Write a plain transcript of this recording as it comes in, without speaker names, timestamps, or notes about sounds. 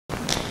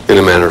In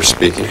a manner of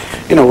speaking.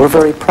 You know, we're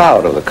very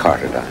proud of the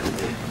Carter dime.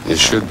 It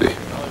should be.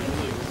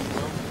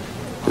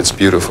 It's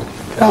beautiful.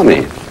 Tell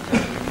me,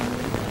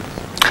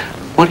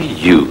 what do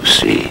you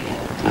see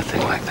in a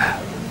thing like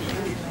that?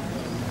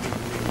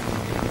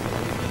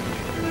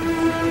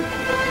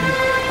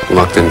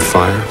 Locked in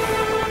fire.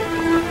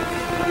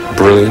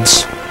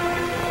 Brilliance.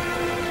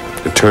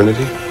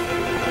 Eternity.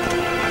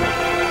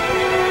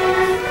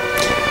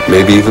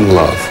 Maybe even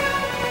love.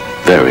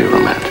 Very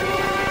romantic.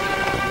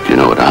 Do you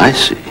know what I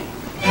see?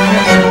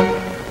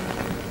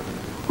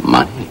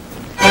 Money.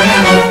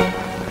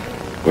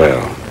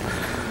 Well,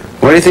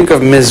 what do you think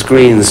of Ms.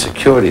 Green's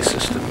security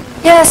system?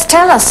 Yes,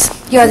 tell us.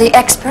 You're the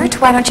expert.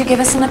 Why don't you give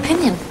us an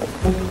opinion?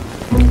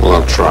 Well,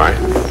 I'll try.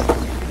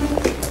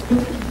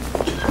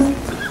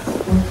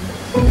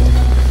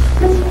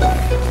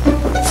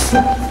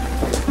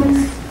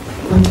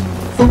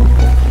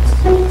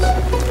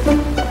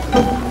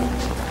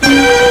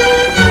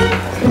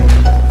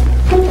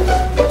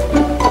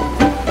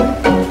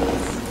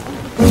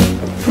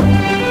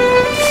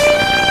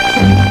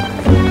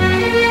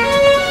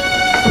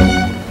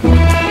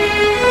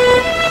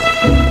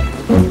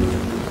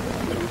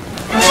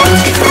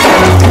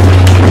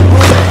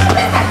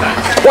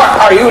 What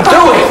are you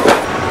doing?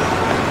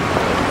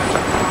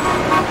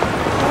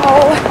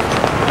 Oh.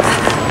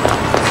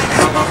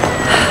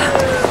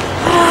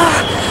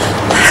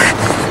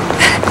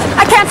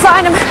 I can't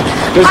find him.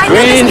 Miss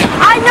Green?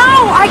 I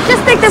know. I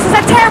just think this is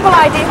a terrible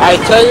idea. I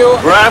tell you...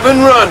 Grab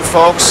and run,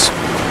 folks.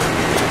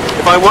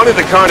 If I wanted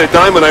the Carter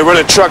diamond, I'd run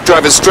a truck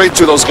driving straight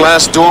through those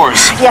glass doors.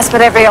 Yes,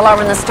 but every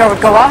alarm in the store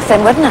would go off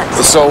then, wouldn't it?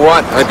 Well, so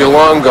what? I'd be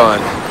long gone.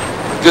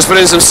 Just put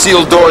in some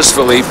sealed doors,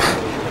 Philippe.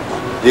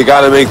 You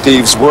gotta make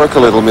thieves work a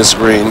little, Miss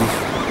Green.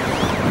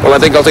 Well, I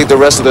think I'll take the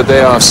rest of the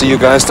day off. See you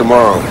guys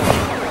tomorrow.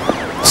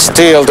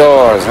 Steel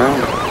doors,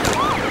 huh?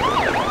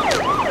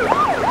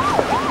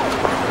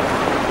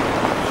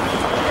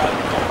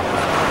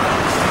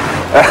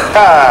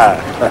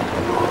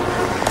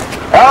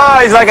 Oh,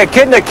 he's like a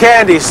kid in a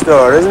candy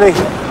store, isn't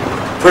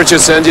he?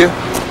 Pritchard send you?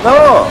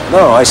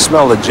 No, I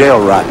smell the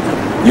jail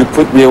rotten. You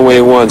put me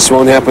away once.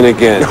 Won't happen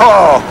again.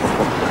 Oh,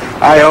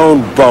 I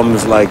own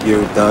bums like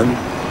you, Dunn.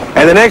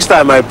 And the next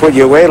time I put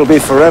you away, it'll be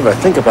forever.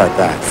 Think about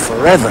that.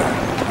 Forever.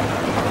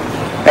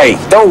 Hey,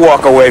 don't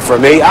walk away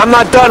from me. I'm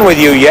not done with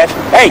you yet.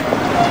 Hey,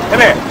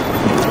 come here.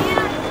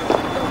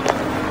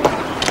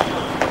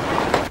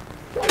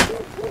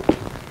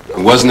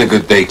 It wasn't a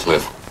good day,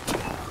 Cliff.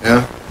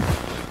 Yeah?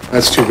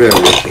 That's too bad,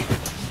 Ricky.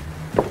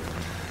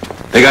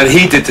 They got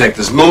heat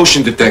detectors,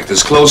 motion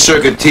detectors,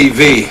 closed-circuit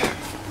TV.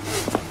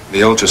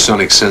 The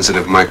ultrasonic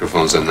sensitive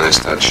microphone's a nice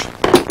touch.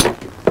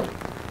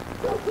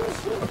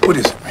 What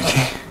is it,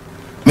 Ricky?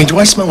 I mean, do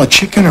I smell a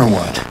chicken or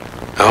what?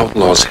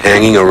 Outlaws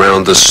hanging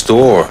around the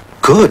store.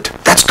 Good.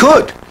 That's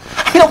good.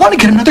 I mean, I want to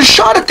get another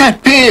shot at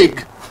that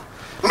pig.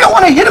 I mean, I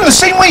want to hit him the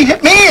same way he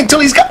hit me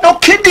until he's got no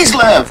kidneys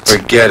left.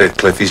 Forget it,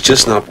 Cliff. He's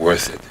just not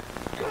worth it.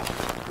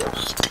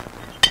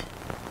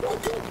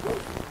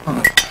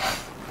 Oh,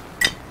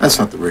 that's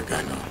not the Rick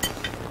I know.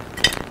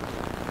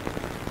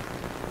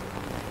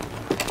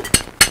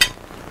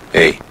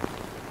 Hey,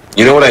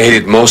 you know what I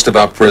hated most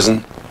about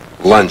prison?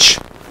 Lunch.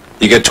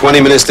 You get 20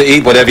 minutes to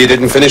eat. Whatever you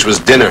didn't finish was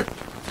dinner.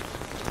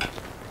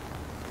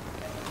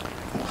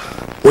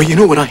 Well, you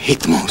know what I hate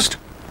the most?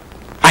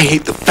 I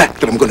hate the fact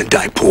that I'm going to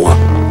die poor.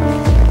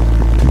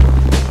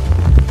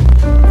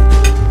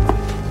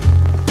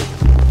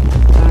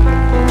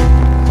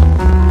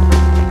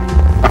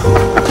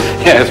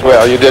 Yes,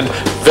 well, you did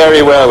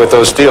very well with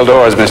those steel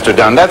doors, Mr.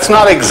 Dunn. That's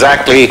not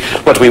exactly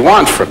what we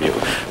want from you.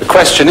 The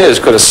question is,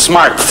 could a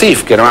smart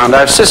thief get around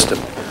our system?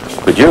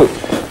 Could you?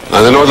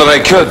 I don't know that I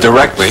could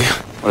directly.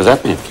 What does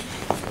that mean?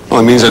 Well,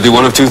 it means I do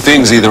one of two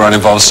things. Either I'd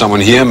involve someone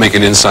here, make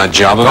an inside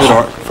job of it,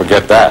 or...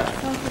 Forget that.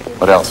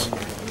 What else?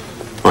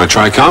 Or I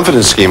try a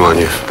confidence scheme on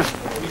you.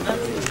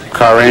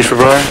 Car range for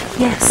Breuer?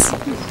 Yes.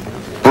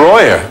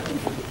 Breuer?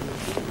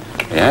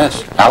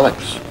 Yes,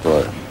 Alex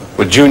Breuer.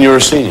 With junior or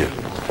senior?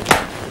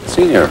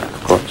 Senior,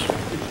 of course.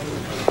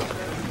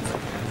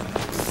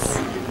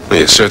 Well,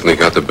 you certainly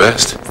got the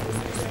best.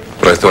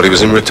 But I thought he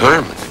was in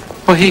retirement.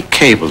 Well, he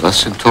cabled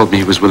us and told me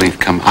he was willing to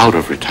come out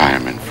of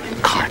retirement for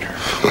the Carter.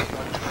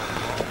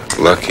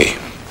 Lucky.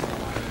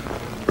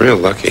 Real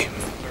lucky.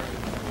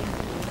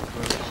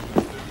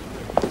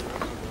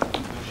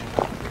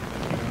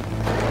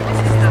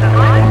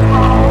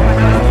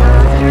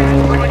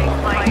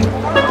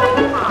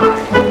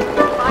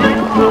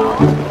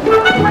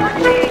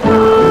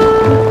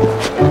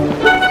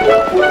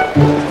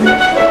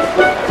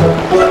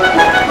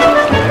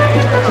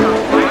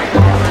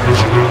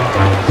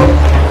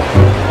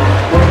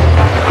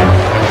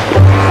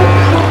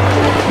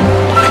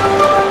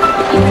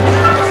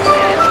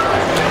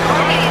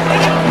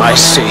 My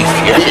safe,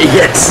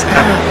 yes.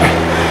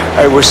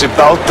 I was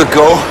about to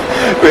go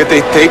where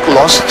they take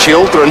lost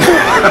children.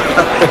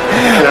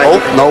 Oh,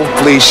 no,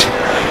 please.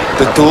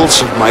 The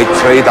tools of my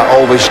trade I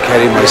always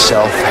carry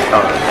myself.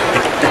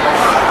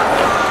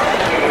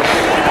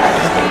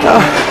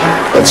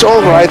 It's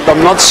all right,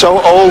 I'm not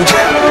so old.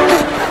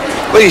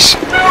 Fleece.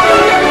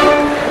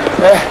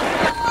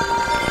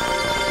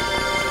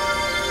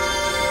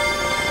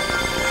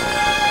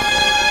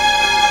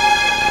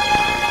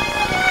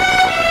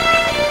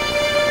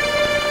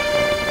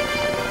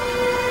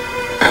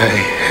 I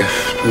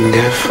have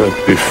never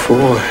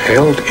before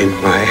held in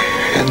my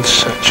hand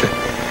such an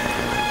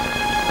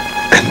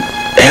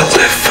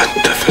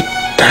elephant of a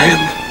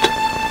diamond.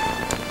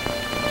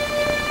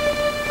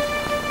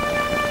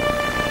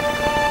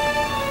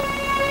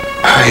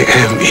 I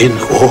am in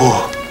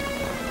awe.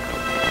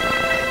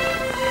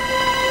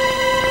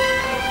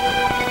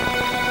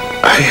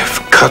 I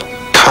have cut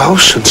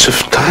thousands of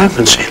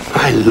diamonds in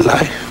my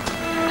life.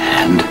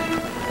 And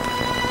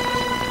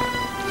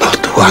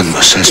Not one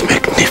was as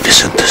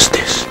magnificent as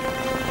this.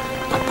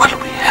 but what do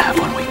we have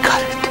when we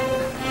cut it?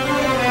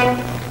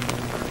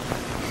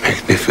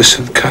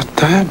 Magnificent cut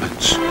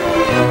diamonds.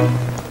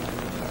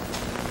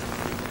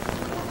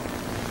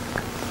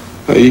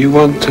 You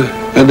want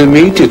an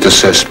immediate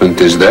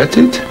assessment, is that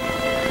it?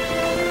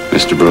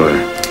 Mr. Brewer,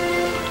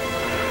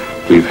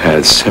 we've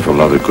had several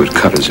other good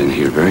cutters in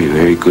here, very,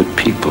 very good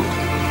people,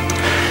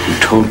 who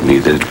told me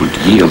that it would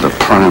yield a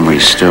primary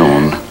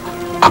stone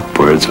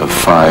upwards of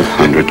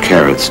 500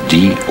 carats,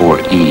 D or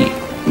E,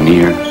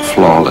 near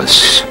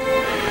flawless.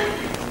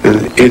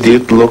 An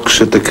idiot looks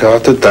at the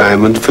Carter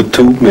diamond for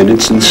 2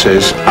 minutes and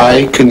says,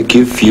 I can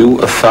give you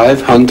a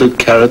 500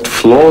 carat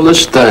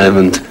flawless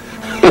diamond.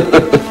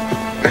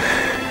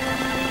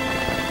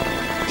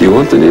 Do you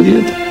want an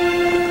idiot?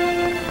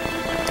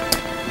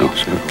 No,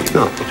 sir,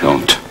 No. we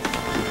don't.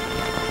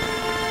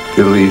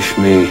 Believe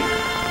me,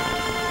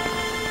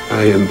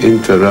 I am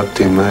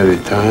interrupting my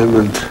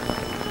retirement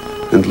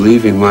and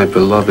leaving my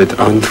beloved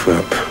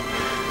Antwerp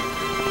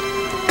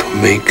to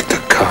make the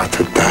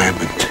Carter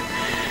diamond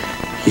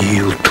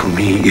yield to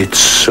me its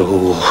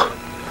soul.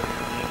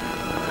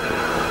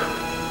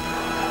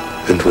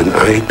 And when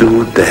I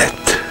do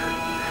that,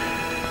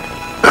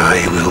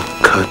 I will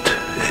cut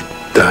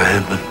a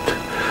diamond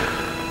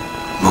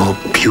more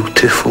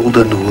beautiful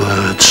than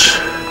words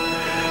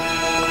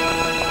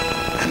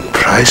and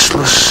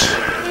priceless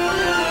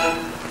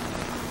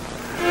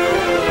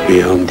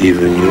beyond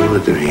even your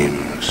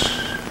dreams.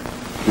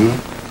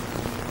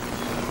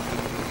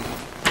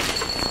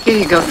 Here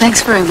you go.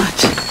 Thanks very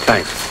much.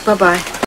 Thanks. Bye-bye.